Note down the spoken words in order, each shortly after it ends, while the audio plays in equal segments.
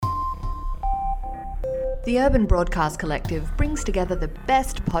The Urban Broadcast Collective brings together the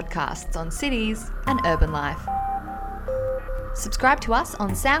best podcasts on cities and urban life. Subscribe to us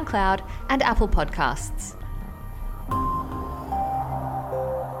on SoundCloud and Apple Podcasts.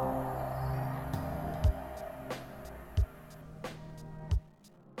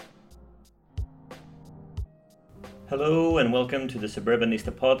 Hello and welcome to the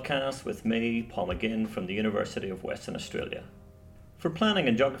Suburbanista podcast with me, Paul McGinn from the University of Western Australia. For planning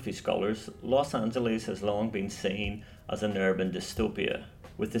and geography scholars, Los Angeles has long been seen as an urban dystopia,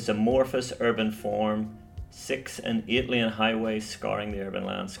 with this amorphous urban form, 6 and 8 lane highways scarring the urban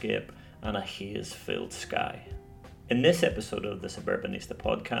landscape, and a haze-filled sky. In this episode of the Suburbanista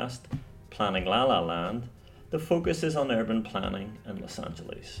podcast, Planning La La Land, the focus is on urban planning in Los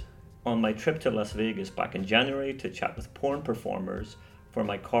Angeles. On my trip to Las Vegas back in January to chat with porn performers for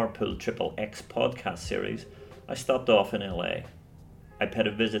my Carpool Triple X podcast series, I stopped off in LA. I paid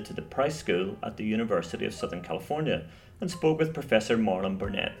a visit to the Price School at the University of Southern California and spoke with Professor Marlon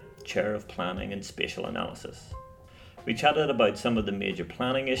Burnett, Chair of Planning and Spatial Analysis. We chatted about some of the major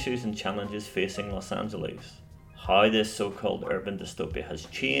planning issues and challenges facing Los Angeles, how this so-called urban dystopia has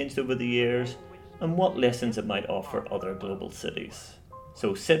changed over the years, and what lessons it might offer other global cities.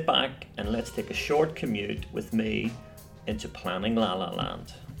 So sit back and let's take a short commute with me into Planning La La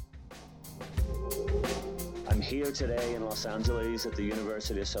Land. I'm here today in Los Angeles at the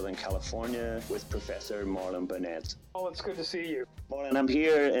University of Southern California with Professor Marlon Burnett. Oh, it's good to see you. Marlon, I'm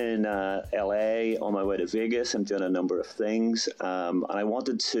here in LA on my way to Vegas. I'm doing a number of things, and I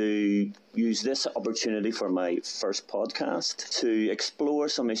wanted to use this opportunity for my first podcast to explore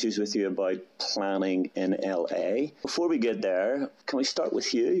some issues with you about planning in LA. Before we get there, can we start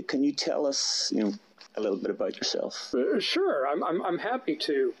with you? Can you tell us, a little bit about yourself? Sure, I'm happy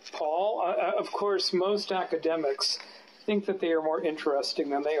to, Paul. Of course, most academics think that they are more interesting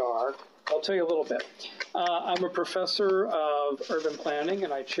than they are. I'll tell you a little bit. I'm a professor of urban planning,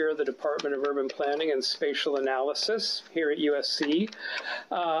 and I chair the Department of Urban Planning and Spatial Analysis here at USC.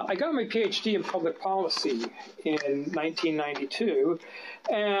 I got my PhD in public policy in 1992,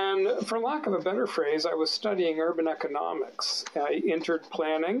 and for lack of a better phrase, I was studying urban economics. I entered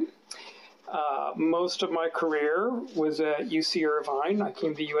planning. Most of my career was at UC Irvine. I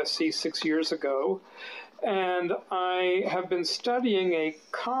came to USC 6 years ago, and I have been studying a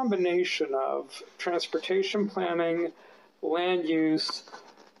combination of transportation planning, land use,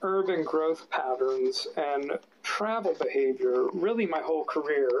 urban growth patterns, and travel behavior, really my whole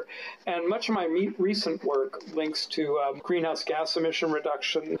career. And much of my recent work links to greenhouse gas emission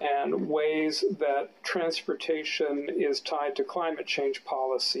reduction and ways that transportation is tied to climate change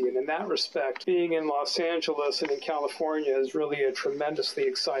policy. And in that respect, being in Los Angeles and in California is really a tremendously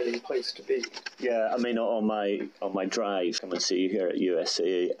exciting place to be. Yeah, I mean, on my drive, come and see you here at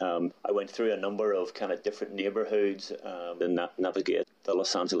USC, I went through a number of kind of different neighborhoods and navigate the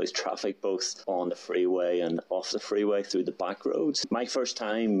Los Angeles traffic, both on the freeway and off the freeway through the back roads. My first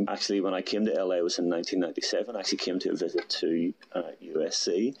time, actually, when I came to LA was in 1997. I actually came to a visit to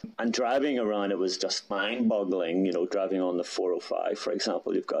USC. And driving around, it was just mind-boggling, driving on the 405, for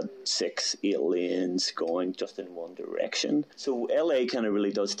example. You've got 6, 8 lanes going just in one direction. So LA kind of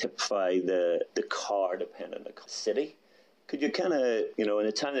really does typify the car-dependent city. Could you kind of, in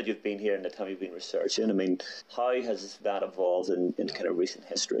the time that you've been here and the time you've been researching, how has that evolved in kind of recent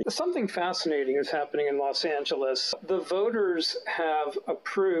history? Something fascinating is happening in Los Angeles. The voters have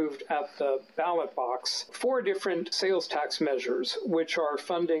approved at the ballot box 4 different sales tax measures, which are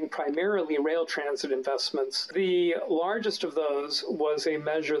funding primarily rail transit investments. The largest of those was a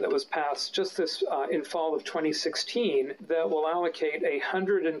measure that was passed just this in fall of 2016 that will allocate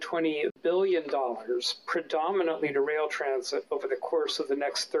 $120 billion predominantly to rail transit over the course of the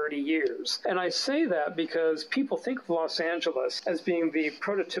next 30 years. And I say that because people think of Los Angeles as being the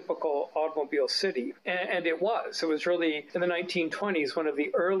prototypical automobile city. And it was. It was really, in the 1920s, one of the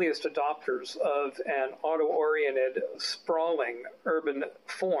earliest adopters of an auto-oriented, sprawling urban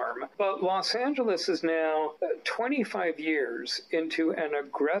form. But Los Angeles is now 25 years into an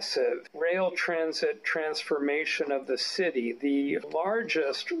aggressive rail transit transformation of the city, the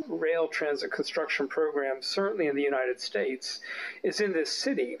largest rail transit construction program, certainly in the United States, is in this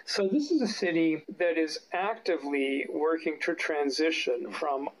city. So this is a city that is actively working to transition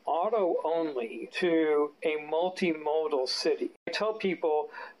from auto only to a multimodal city. I tell people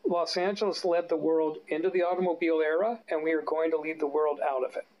Los Angeles led the world into the automobile era, and we are going to lead the world out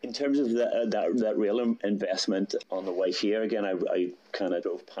of it. In terms of that rail investment on the way here, again, I kind of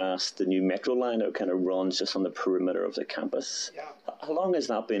drove past the new metro line that kind of runs just on the perimeter of the campus. Yeah. How long has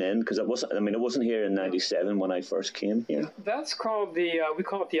that been in? Because it wasn't here in '97 when I first came here. That's called we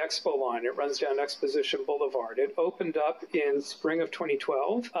call it the Expo line. It runs down Exposition Boulevard. It opened up in spring of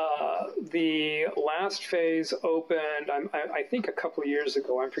 2012. The last phase opened, I think, a couple of years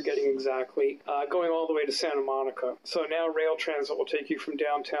ago. I'm forgetting exactly. Going all the way to Santa Monica. So now rail transit will take you from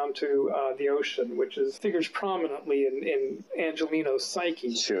downtown to the ocean, which figures prominently in Angelino's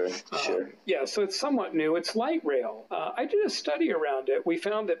psyche. Sure. Yeah, so it's somewhat new. It's light rail. I did a study around it. We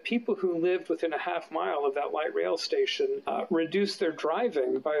found that people who lived within a half mile of that light rail station reduced their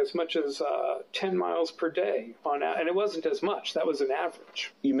driving by as much as 10 miles per day. And it wasn't as much. That was an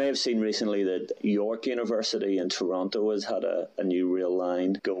average. You may have seen recently that York University in Toronto has had a new rail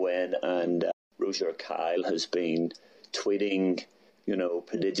line go in, and Roger Kyle has been tweeting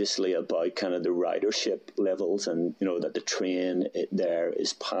prodigiously about kind of the ridership levels, and that the train there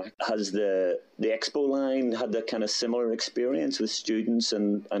is packed. Has the Expo line had that kind of similar experience with students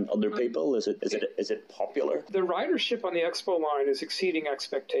and other people? Is it popular? The ridership on the Expo line is exceeding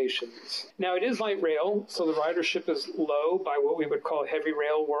expectations. Now, it is light rail, so the ridership is low by what we would call heavy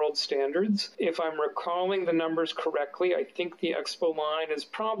rail world standards. If I'm recalling the numbers correctly, I think the Expo line is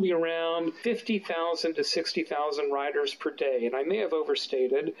probably around 50,000 to 60,000 riders per day, and I may have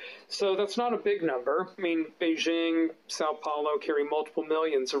overstated. So that's not a big number. I mean, Beijing, Sao Paulo carry multiple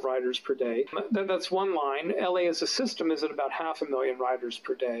millions of riders per day. That's one line. LA as a system is at about 500,000 riders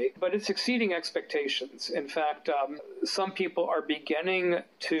per day, but it's exceeding expectations. In fact, some people are beginning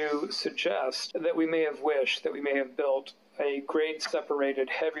to suggest that we may have wished that we may have built a grade-separated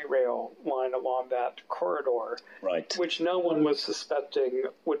heavy rail line along that corridor, right, which no one was suspecting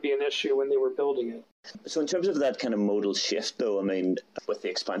would be an issue when they were building it. So in terms of that kind of modal shift, though, I mean, with the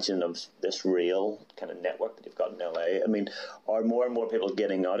expansion of this rail kind of network that you've got in LA, I mean, are more and more people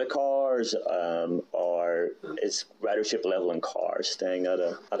getting out of cars, or is ridership level in cars staying at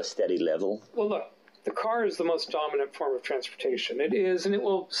a steady level? Well, look, the car is the most dominant form of transportation. It is, and it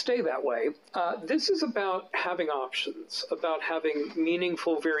will stay that way. This is about having options, about having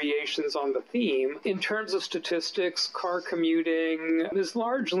meaningful variations on the theme. In terms of statistics, car commuting is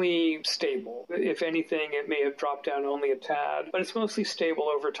largely stable. If anything, it may have dropped down only a tad, but it's mostly stable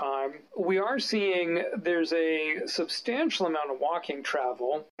over time. We are seeing there's a substantial amount of walking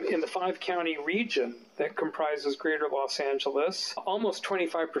travel in the 5-county region that comprises greater Los Angeles. Almost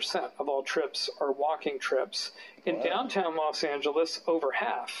 25% of all trips are walking trips. In downtown Los Angeles, over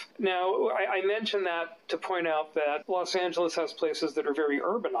half. Now, I mention that to point out that Los Angeles has places that are very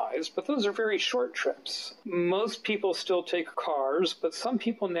urbanized, but those are very short trips. Most people still take cars, but some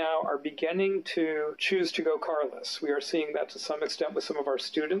people now are beginning to choose to go carless. We are seeing that to some extent with some of our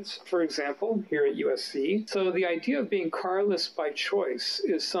students, for example, here at USC. So the idea of being carless by choice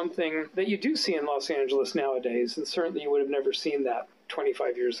is something that you do see in Los Angeles nowadays, and certainly you would have never seen that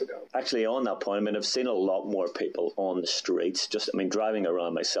 25 years ago. Actually, on that point, I mean, I've seen a lot more people on the streets, driving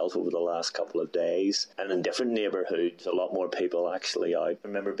around myself over the last couple of days, and in different neighborhoods, a lot more people actually out. I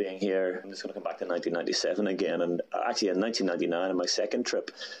remember being here, I'm just going to come back to 1997 again, and actually in 1999, on my second trip,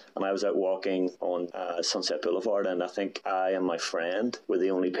 and I was out walking on Sunset Boulevard, and I think I and my friend were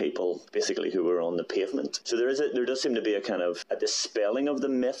the only people, basically, who were on the pavement. So there does seem to be a kind of a dispelling of the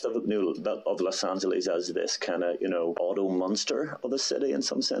myth of Los Angeles as this kind of, auto monster of a city in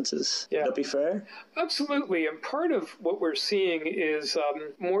some senses. Yeah. Would that be fair? Absolutely. And part of what we're seeing is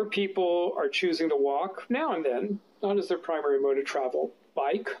more people are choosing to walk now and then, not as their primary mode of travel.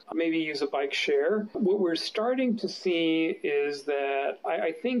 Bike, maybe use a bike share. What we're starting to see is that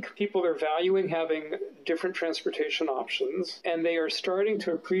I think people are valuing having different transportation options, and they are starting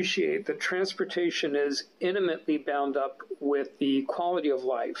to appreciate that transportation is intimately bound up with the quality of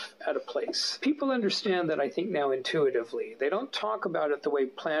life at a place. People understand that, I think, now intuitively. They don't talk about it the way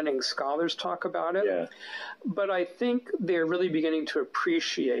planning scholars talk about it, yeah. But I think they're really beginning to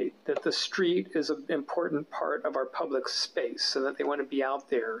appreciate that the street is an important part of our public space, and that they want to be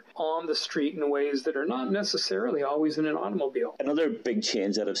out there on the street in ways that are not necessarily always in an automobile. Another big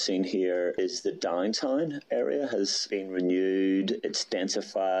change that I've seen here is the downtown area has been renewed. It's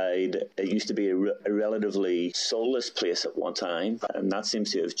densified. It used to be a relatively soulless place at one time, and that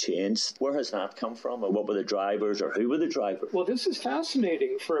seems to have changed. Where has that come from, or what were the drivers, or who were the drivers? Well, this is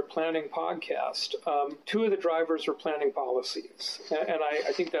fascinating for a planning podcast. Two of the drivers were planning policies, and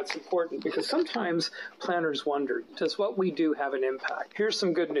I think that's important because sometimes planners wonder, does what we do have an impact? Here's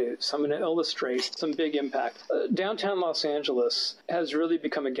some good news. I'm going to illustrate some big impact. Downtown Los Angeles has really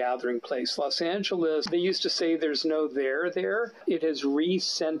become a gathering place. Los Angeles, they used to say there's no there. It has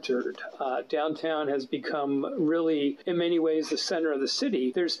recentered. Downtown has become really, in many ways, the center of the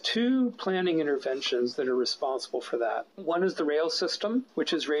city. There's two planning interventions that are responsible for that. One is the rail system,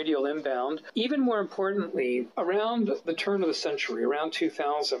 which is radial inbound. Even more importantly, around the turn of the century, around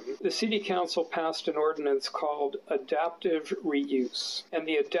 2000, the City Council passed an ordinance called Adaptive Reuse. And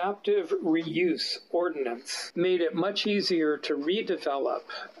the Adaptive Reuse Ordinance made it much easier to redevelop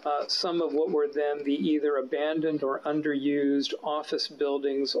some of what were then the either abandoned or underused office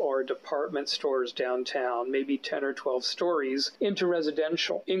buildings or department stores downtown, maybe 10 or 12 stories, into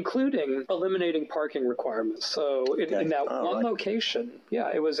residential, including eliminating parking requirements. So in that one location,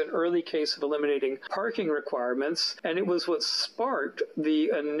 it was an early case of eliminating parking requirements, and it was what sparked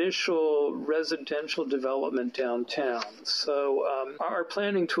the initial residential development downtown. So our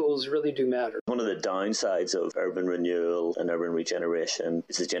planning tools really do matter. One of the downsides of urban renewal and urban regeneration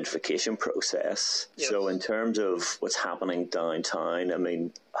is the gentrification process. Yes. So in terms of what's happening downtown, I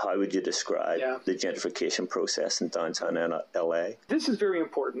mean, how would you describe the gentrification process in downtown LA? This is very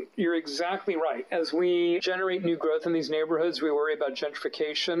important. You're exactly right. As we generate new growth in these neighborhoods, we worry about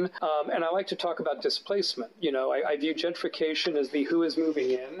gentrification. And I like to talk about displacement. You know, I view gentrification as the who is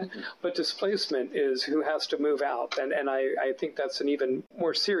moving in, but displacement is who has to move out. And I think that's an even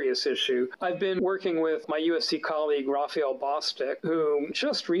more serious issue. I've been working with my USC colleague, Raphael Bostic, who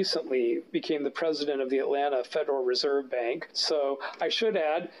just recently became the president of the Atlanta Federal Reserve Bank. So I should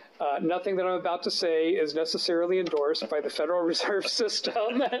add, nothing that I'm about to say is necessarily endorsed by the Federal Reserve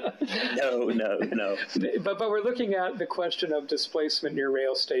System. No. But we're looking at the question of displacement near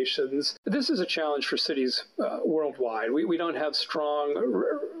rail stations. This is a challenge for cities worldwide. We don't have strong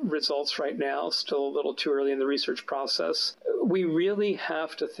results right now, still a little too early in the research process. We really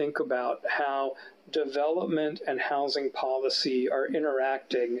have to think about how development and housing policy are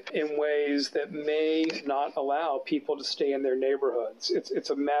interacting in ways that may not allow people to stay in their neighborhoods. It's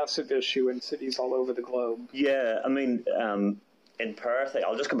a massive issue in cities all over the globe. Yeah, I mean, in Perth,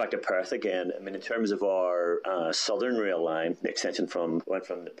 I'll just come back to Perth again. I mean, in terms of our southern rail line, the extension went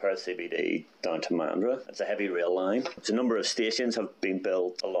from the Perth CBD down to Mandurah. It's a heavy rail line. So a number of stations have been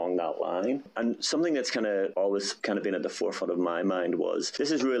built along that line. And something that's always been at the forefront of my mind was, this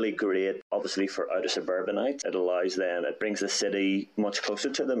is really great, obviously, for outer suburbanites. It brings the city much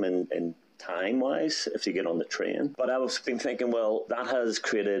closer to them in time-wise, if you get on the train. But I've been thinking, well, that has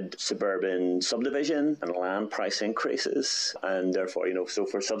created suburban subdivision and land price increases, and therefore, so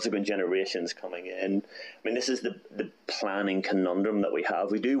for subsequent generations coming in, I mean, this is the planning conundrum that we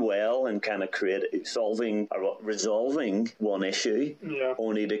have. We do well in kind of resolving one issue,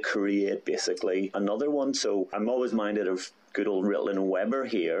 only to create basically another one. So I'm always minded of good old Ritland and Weber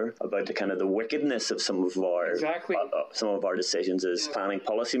here about the wickedness of some of our decisions as planning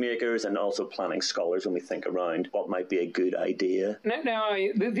policymakers and also planning scholars when we think around what might be a good idea. Now,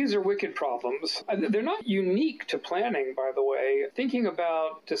 these are wicked problems. They're not unique to planning, by the way. Thinking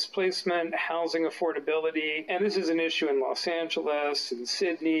about displacement, housing affordability, and this is an issue in Los Angeles, in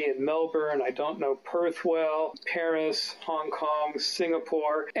Sydney, in Melbourne, I don't know Perth well, Paris, Hong Kong,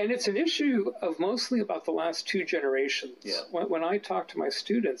 Singapore, and it's an issue of mostly about the last two generations. Yeah. When I talk to my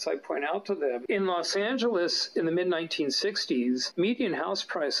students, I point out to them, in Los Angeles in the mid-1960s, median house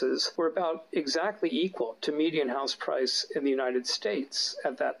prices were about exactly equal to median house price in the United States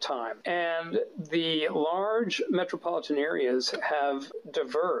at that time. And the large metropolitan areas have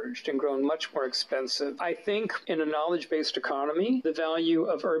diverged and grown much more expensive. I think in a knowledge-based economy, the value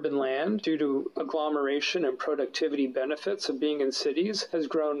of urban land due to agglomeration and productivity benefits of being in cities has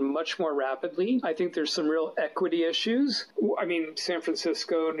grown much more rapidly. I think there's some real equity issues. I mean, San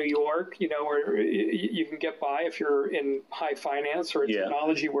Francisco, New York, where you can get by if you're in high finance or a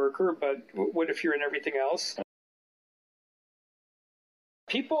technology worker, but what if you're in everything else?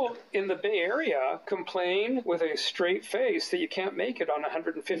 People in the Bay Area complain with a straight face that you can't make it on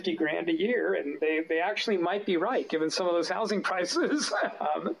 $150,000 a year, and they actually might be right, given some of those housing prices.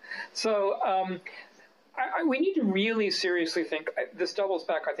 We need to really seriously think. This doubles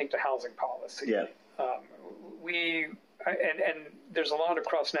back, I think, to housing policy. Yeah. And there's a lot of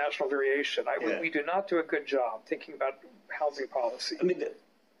cross-national variation. We do not do a good job thinking about housing policy. I mean,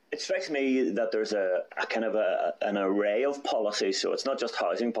 it strikes me that there's a kind of an array of policies. So it's not just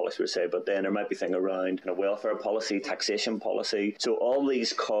housing policy per se, but then there might be things around welfare policy, taxation policy. So all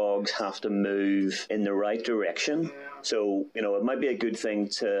these cogs have to move in the right direction. Yeah. So, it might be a good thing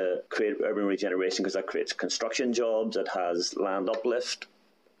to create urban regeneration because that creates construction jobs, it has land uplift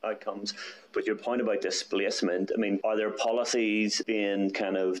outcomes. But your point about displacement, I mean, are there policies being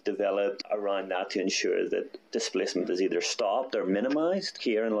kind of developed around that to ensure that displacement is either stopped or minimised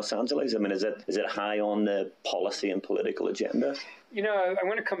here in Los Angeles? I mean, is it high on the policy and political agenda? You know, I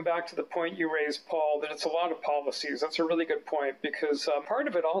want to come back to the point you raised, Paul, that it's a lot of policies. That's a really good point, because part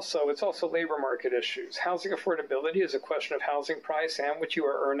of it it's also labor market issues. Housing affordability is a question of housing price and what you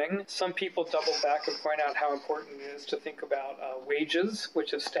are earning. Some people double back and point out how important it is to think about wages,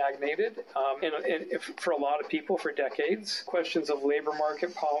 which have stagnated for a lot of people for decades. Questions of labor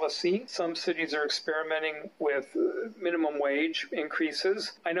market policy. Some cities are experimenting with minimum wage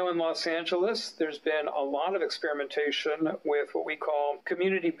increases. I know in Los Angeles, there's been a lot of experimentation with what we call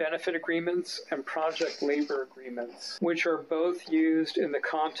community benefit agreements and project labor agreements, which are both used in the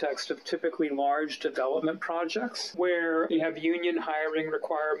context of typically large development projects where you have union hiring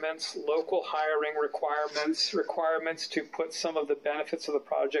requirements, local hiring requirements to put some of the benefits of the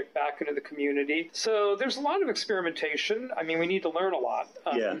project back into the community. So there's a lot of experimentation. I mean, we need to learn a lot.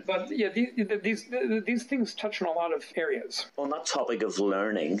 But yeah, these things touch on a lot of areas. On that topic of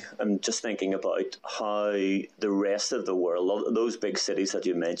learning, I'm just thinking about how the rest of the world, those big cities that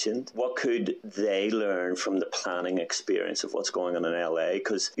you mentioned, what could they learn from the planning experience of what's going on in LA?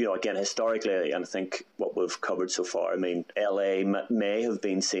 Because, you know, again, historically, and I think what we've covered so far, I mean, LA may have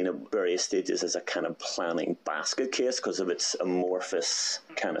been seen at various stages as a kind of planning basket case because of its amorphous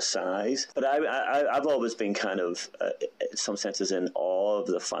kind of size. But I've always been kind of, in some senses, in awe of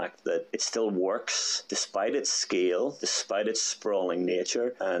the fact that it still works despite its scale, despite its sprawling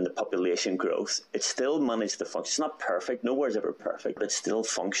nature and the population growth. It still managed to function. It's not perfect. Nowhere's ever perfect, but it still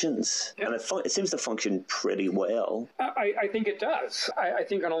functions. Yeah. And it seems to function pretty well. I think it does. I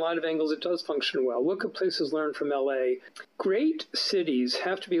think on a lot of angles it does function well. What could places learn from LA? Great cities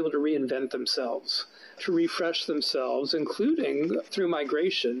have to be able to reinvent themselves, to refresh themselves, including through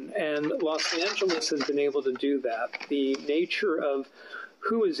migration. And Los Angeles has been able to do that. The nature of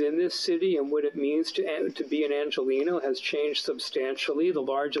who is in this city and what it means to be an Angelino has changed substantially. The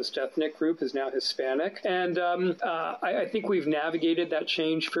largest ethnic group is now Hispanic. And I think we've navigated that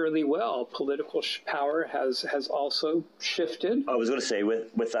change fairly well. Political power has also shifted. I was going to say,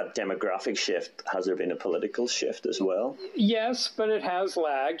 with that demographic shift, has there been a political shift as well? Yes, but it has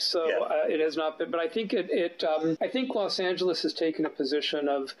lagged. So it has not been. But I think I think Los Angeles has taken a position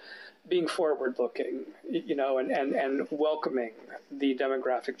of being forward-looking, you know, and welcoming the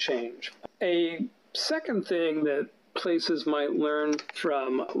demographic change. A second thing that places might learn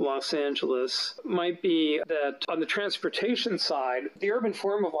from Los Angeles might be that on the transportation side, the urban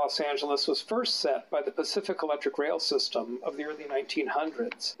form of Los Angeles was first set by the Pacific Electric Rail System of the early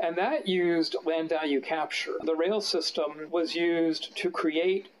 1900s, and that used land value capture. The rail system was used to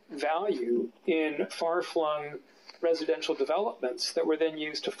create value in far-flung residential developments that were then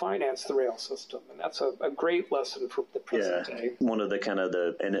used to finance the rail system. And that's a great lesson for the present day. One of the kind of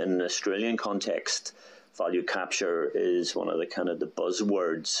in an Australian context, value capture is one of the kind of the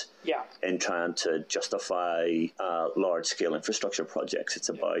buzzwords in trying to justify large-scale infrastructure projects. It's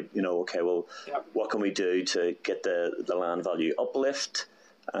about, you know, okay, well, what can we do to get the land value uplift?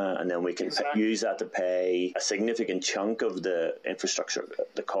 And then we can use that to pay a significant chunk of the infrastructure,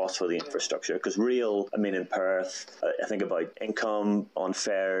 the cost for the infrastructure. Because in Perth, I think about income on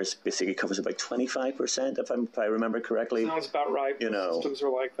fares basically covers about 25%, if I remember correctly. Sounds about right. You know, systems are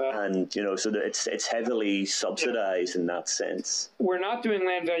like that. And, you know, so it's heavily subsidized in that sense. We're not doing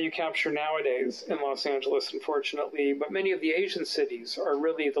land value capture nowadays in Los Angeles, unfortunately, but many of the Asian cities are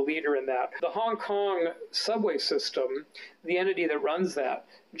really the leader in that. The Hong Kong subway system, the entity that runs that,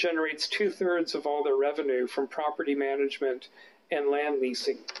 generates 2/3 of all their revenue from property management and land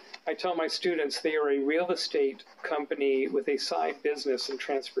leasing. I tell my students they are a real estate company with a side business in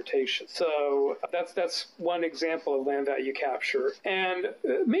transportation. So that's one example of land value capture. And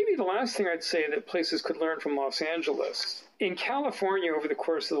maybe the last thing I'd say that places could learn from Los Angeles. In California, over the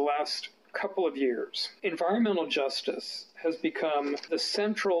course of the last couple of years, environmental justice has become the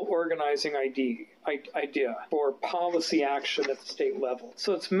central organizing idea for policy action at the state level.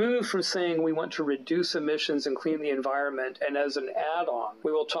 So it's moved from saying we want to reduce emissions and clean the environment, and as an add-on,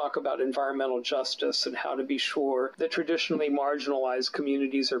 we will talk about environmental justice and how to be sure that traditionally marginalized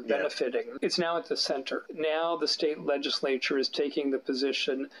communities are benefiting. It's now at the center. Now the state legislature is taking the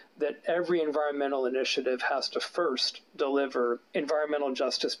position that every environmental initiative has to first deliver environmental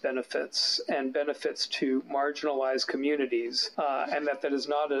justice benefits and benefits to marginalized communities, and that is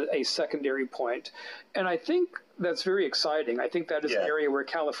not a secondary point. And I think that's very exciting. I think that is an area where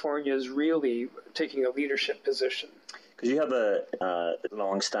California is really taking a leadership position. Because you have a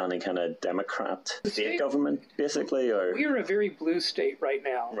long-standing kind of Democrat state government, basically, or we are a very blue state right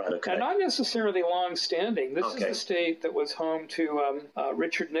now, right? Okay, and not necessarily long-standing. This is the state that was home to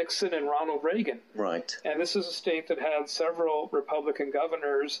Richard Nixon and Ronald Reagan, right? And this is a state that had several Republican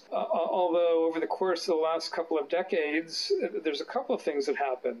governors. Although over the course of the last couple of decades, there's a couple of things that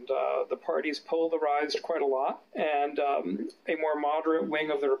happened. The party's polarized quite a lot, and a more moderate wing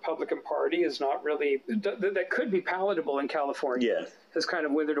of the Republican Party is not really that could be palatable in California. Has kind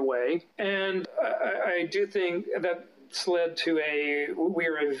of withered away, and I do think that's led to we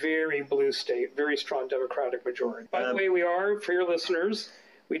are a very blue state, very strong Democratic majority. By the way, we are, for your listeners,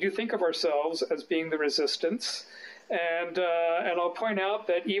 we do think of ourselves as being the resistance. And I'll point out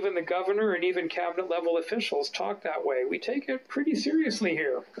that even the governor and even cabinet level officials talk that way. We take it pretty seriously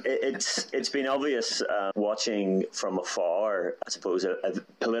here. It's been obvious watching from afar, I suppose,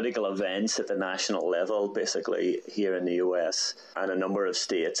 political events at the national level, basically here in the US, and a number of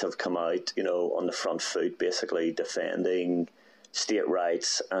states have come out, on the front foot, basically defending state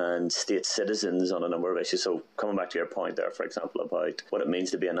rights and state citizens on a number of issues. So coming back to your point there, for example, about what it means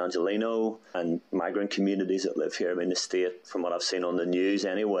to be an Angelino and migrant communities that live here. I mean, the state, from what I've seen on the news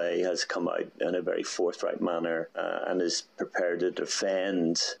anyway, has come out in a very forthright manner and is prepared to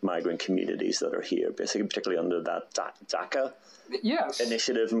defend migrant communities that are here, basically, particularly under that DACA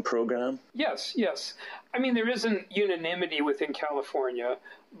initiative and program. Yes. I mean, there isn't unanimity within California,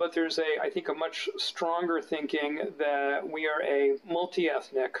 but there's I think a much stronger thinking that we are a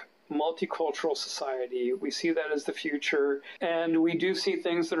multi-ethnic, multicultural society. We see that as the future, and we do see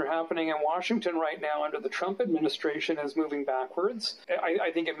things that are happening in Washington right now under the Trump administration as moving backwards.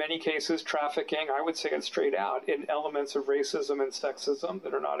 I think in many cases trafficking, I would say it straight out, in elements of racism and sexism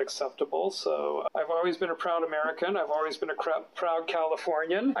that are not acceptable. So I've always been a proud American. I've always been a proud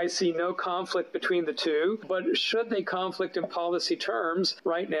Californian. I see no conflict between the two, but should they conflict in policy terms,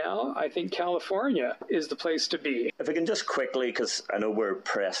 right now, I think California is the place to be. If I can just quickly, because I know we're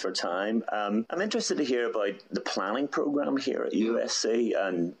pressed for time, I'm interested to hear about the planning program here at USC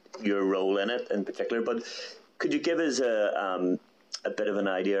and your role in it in particular, but could you give us a bit of an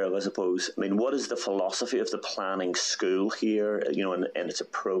idea of, I suppose, what is the philosophy of the planning school here, and its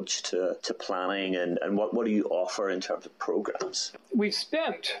approach to planning, and what do you offer in terms of programs? This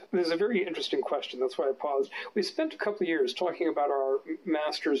is a very interesting question, that's why I paused. We spent a couple of years talking about our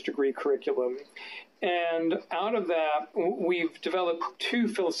master's degree curriculum. And out of that, we've developed two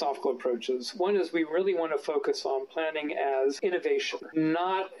philosophical approaches. One is we really want to focus on planning as innovation,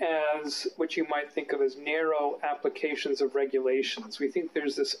 not as what you might think of as narrow applications of regulations. We think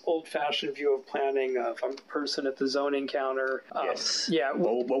there's this old-fashioned view of planning of a person at the zoning counter.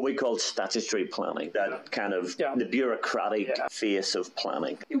 What we call statutory planning, that kind of the bureaucratic face of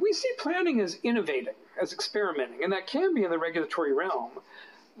planning. We see planning as innovating, as experimenting, and that can be in the regulatory realm.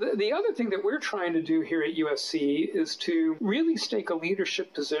 The other thing that we're trying to do here at USC is to really stake a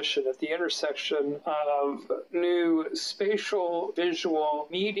leadership position at the intersection of new spatial, visual,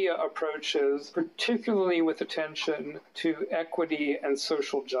 media approaches, particularly with attention to equity and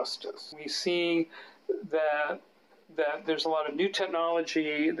social justice. We see that there's a lot of new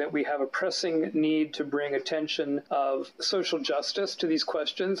technology, that we have a pressing need to bring attention of social justice to these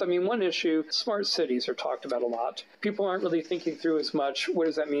questions. One issue, smart cities are talked about a lot. People aren't really thinking through as much, what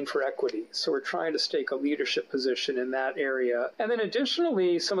does that mean for equity? So we're trying to stake a leadership position in that area. And then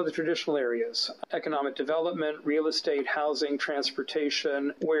additionally, some of the traditional areas, economic development, real estate, housing,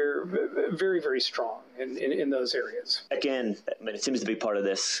 transportation, we're very, very strong in those areas. Again, it seems to be part of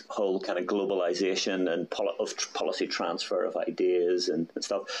this whole kind of globalization and policy transfer of ideas and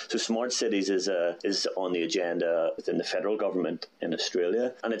stuff. So smart cities is on the agenda within the federal government in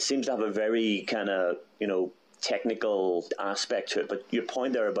Australia, and it seems to have a very kind of technical aspect to it. But your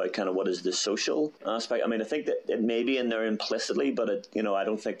point there about kind of what is the social aspect, I think that it may be in there implicitly, but I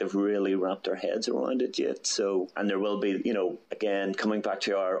don't think they've really wrapped their heads around it yet. So, and there will be, again, coming back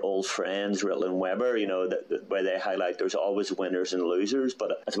to our old friends, Rittler and Weber, where they highlight there's always winners and losers.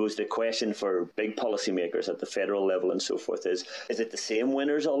 But I suppose the question for big policymakers at the federal level and so forth is it the same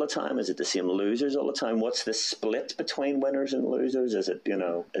winners all the time? Is it the same losers all the time? What's the split between winners and losers? Is it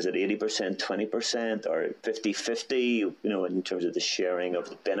 80%, 20%, or 50-50, in terms of the sharing of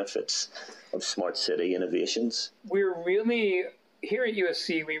the benefits of smart city innovations? Here at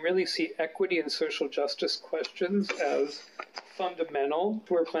USC, we really see equity and social justice questions as fundamental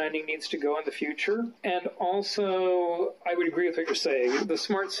to where planning needs to go in the future. And also, I would agree with what you're saying. The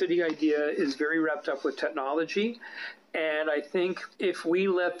smart city idea is very wrapped up with technology. And I think if we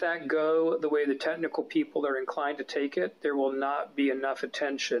let that go the way the technical people are inclined to take it, there will not be enough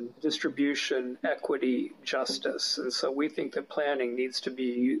attention, distribution, equity, justice. And so we think that planning needs to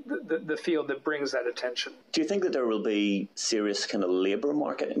be the field that brings that attention. Do you think that there will be serious kind of labour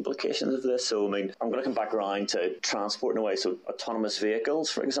market implications of this? So, I mean, I'm going to come back around to transport in a way, so autonomous vehicles,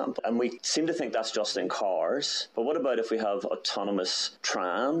 for example. And we seem to think that's just in cars. But what about if we have autonomous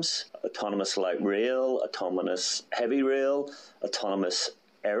trams, autonomous light rail, autonomous heavy rail, autonomous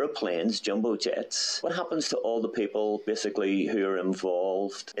aeroplanes, jumbo jets? What happens to all the people basically who are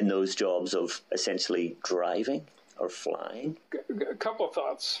involved in those jobs of essentially driving or flying? A couple of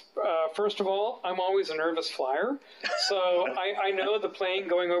thoughts. First of all, I'm always a nervous flyer. So I know the plane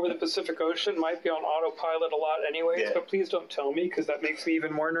going over the Pacific Ocean might be on autopilot a lot anyways, but please don't tell me because that makes me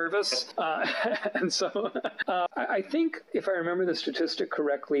even more nervous. And so I think, if I remember the statistic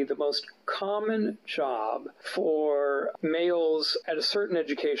correctly, the most common job for males at a certain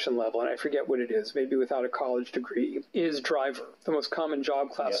education level, and I forget what it is, maybe without a college degree, is driver, the most common job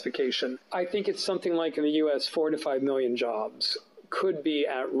classification. I think it's something like in the U.S., 4 to 5 million jobs could be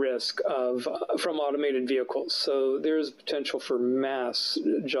at risk of from automated vehicles. So there's potential for mass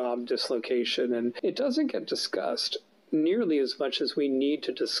job dislocation, and it doesn't get discussed nearly as much as we need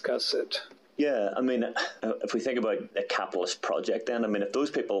to discuss it. Yeah, I mean, if we think about a capitalist project then, I mean, if those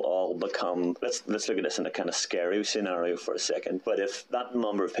people all become, let's look at this in a kind of scary scenario for a second, but if that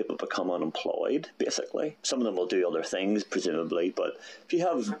number of people become unemployed, basically, some of them will do other things, presumably, but if you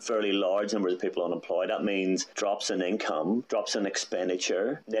have fairly large numbers of people unemployed, that means drops in income, drops in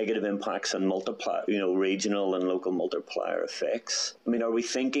expenditure, negative impacts on regional and local multiplier effects. I mean, are we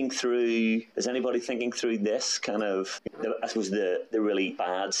thinking through, is anybody thinking through this kind of, I suppose, the really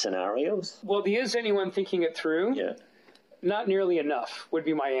bad scenarios? Well, is anyone thinking it through? Yeah. Not nearly enough would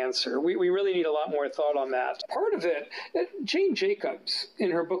be my answer. We really need a lot more thought on that. Part of it, Jane Jacobs,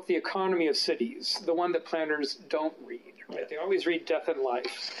 in her book, The Economy of Cities, the one that planners don't read, right? They always read Death and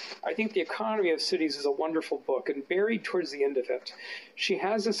Life. I think The Economy of Cities is a wonderful book, and buried towards the end of it, she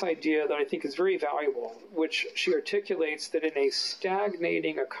has this idea that I think is very valuable, which she articulates that in a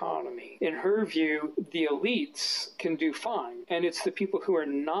stagnating economy, in her view, the elites can do fine. And it's the people who are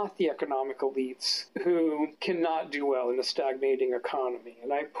not the economic elites who cannot do well in a stagnating economy.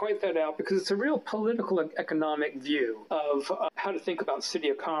 And I point that out because it's a real political economic view of how to think about city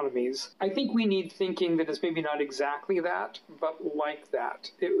economies. I think we need thinking that is maybe not exactly that, but like that.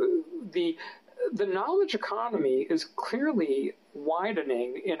 The knowledge economy is clearly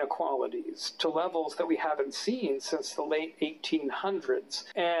widening inequalities to levels that we haven't seen since the late 1800s.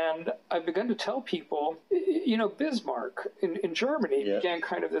 And I've begun to tell people, Bismarck in Germany began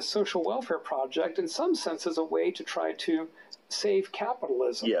kind of this social welfare project, in some sense as a way to try to save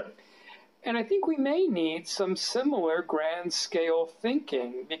capitalism. Yeah. And I think we may need some similar grand scale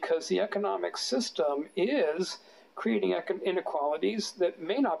thinking, because the economic system is creating inequalities that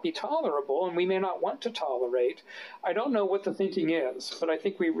may not be tolerable and we may not want to tolerate. I don't know what the thinking is, but I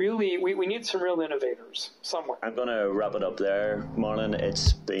think we need some real innovators somewhere. I'm going to wrap it up there, Marlon.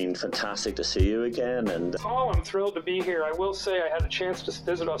 It's been fantastic to see you again. And Paul, I'm thrilled to be here. I will say I had a chance to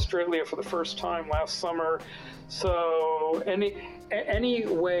visit Australia for the first time last summer. So any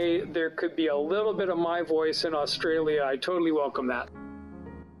way there could be a little bit of my voice in Australia, I totally welcome that.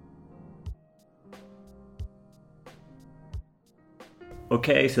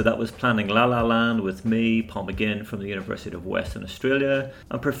 Okay, so that was Planning La La Land with me, Paul McGinn from the University of Western Australia,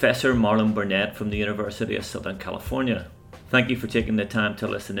 and Professor Marlon Burnett from the University of Southern California. Thank you for taking the time to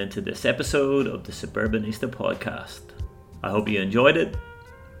listen into this episode of the Suburbanista podcast. I hope you enjoyed it.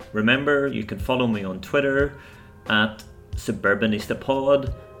 Remember, you can follow me on Twitter at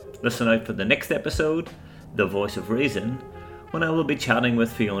SuburbanistaPod. Listen out for the next episode, The Voice of Reason, when I will be chatting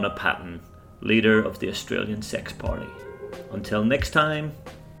with Fiona Patten, leader of the Australian Sex Party. Until next time.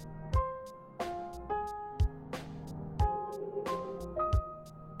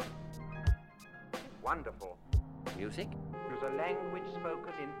 Wonderful. Music is a language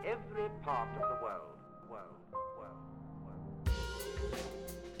spoken in every part of the world.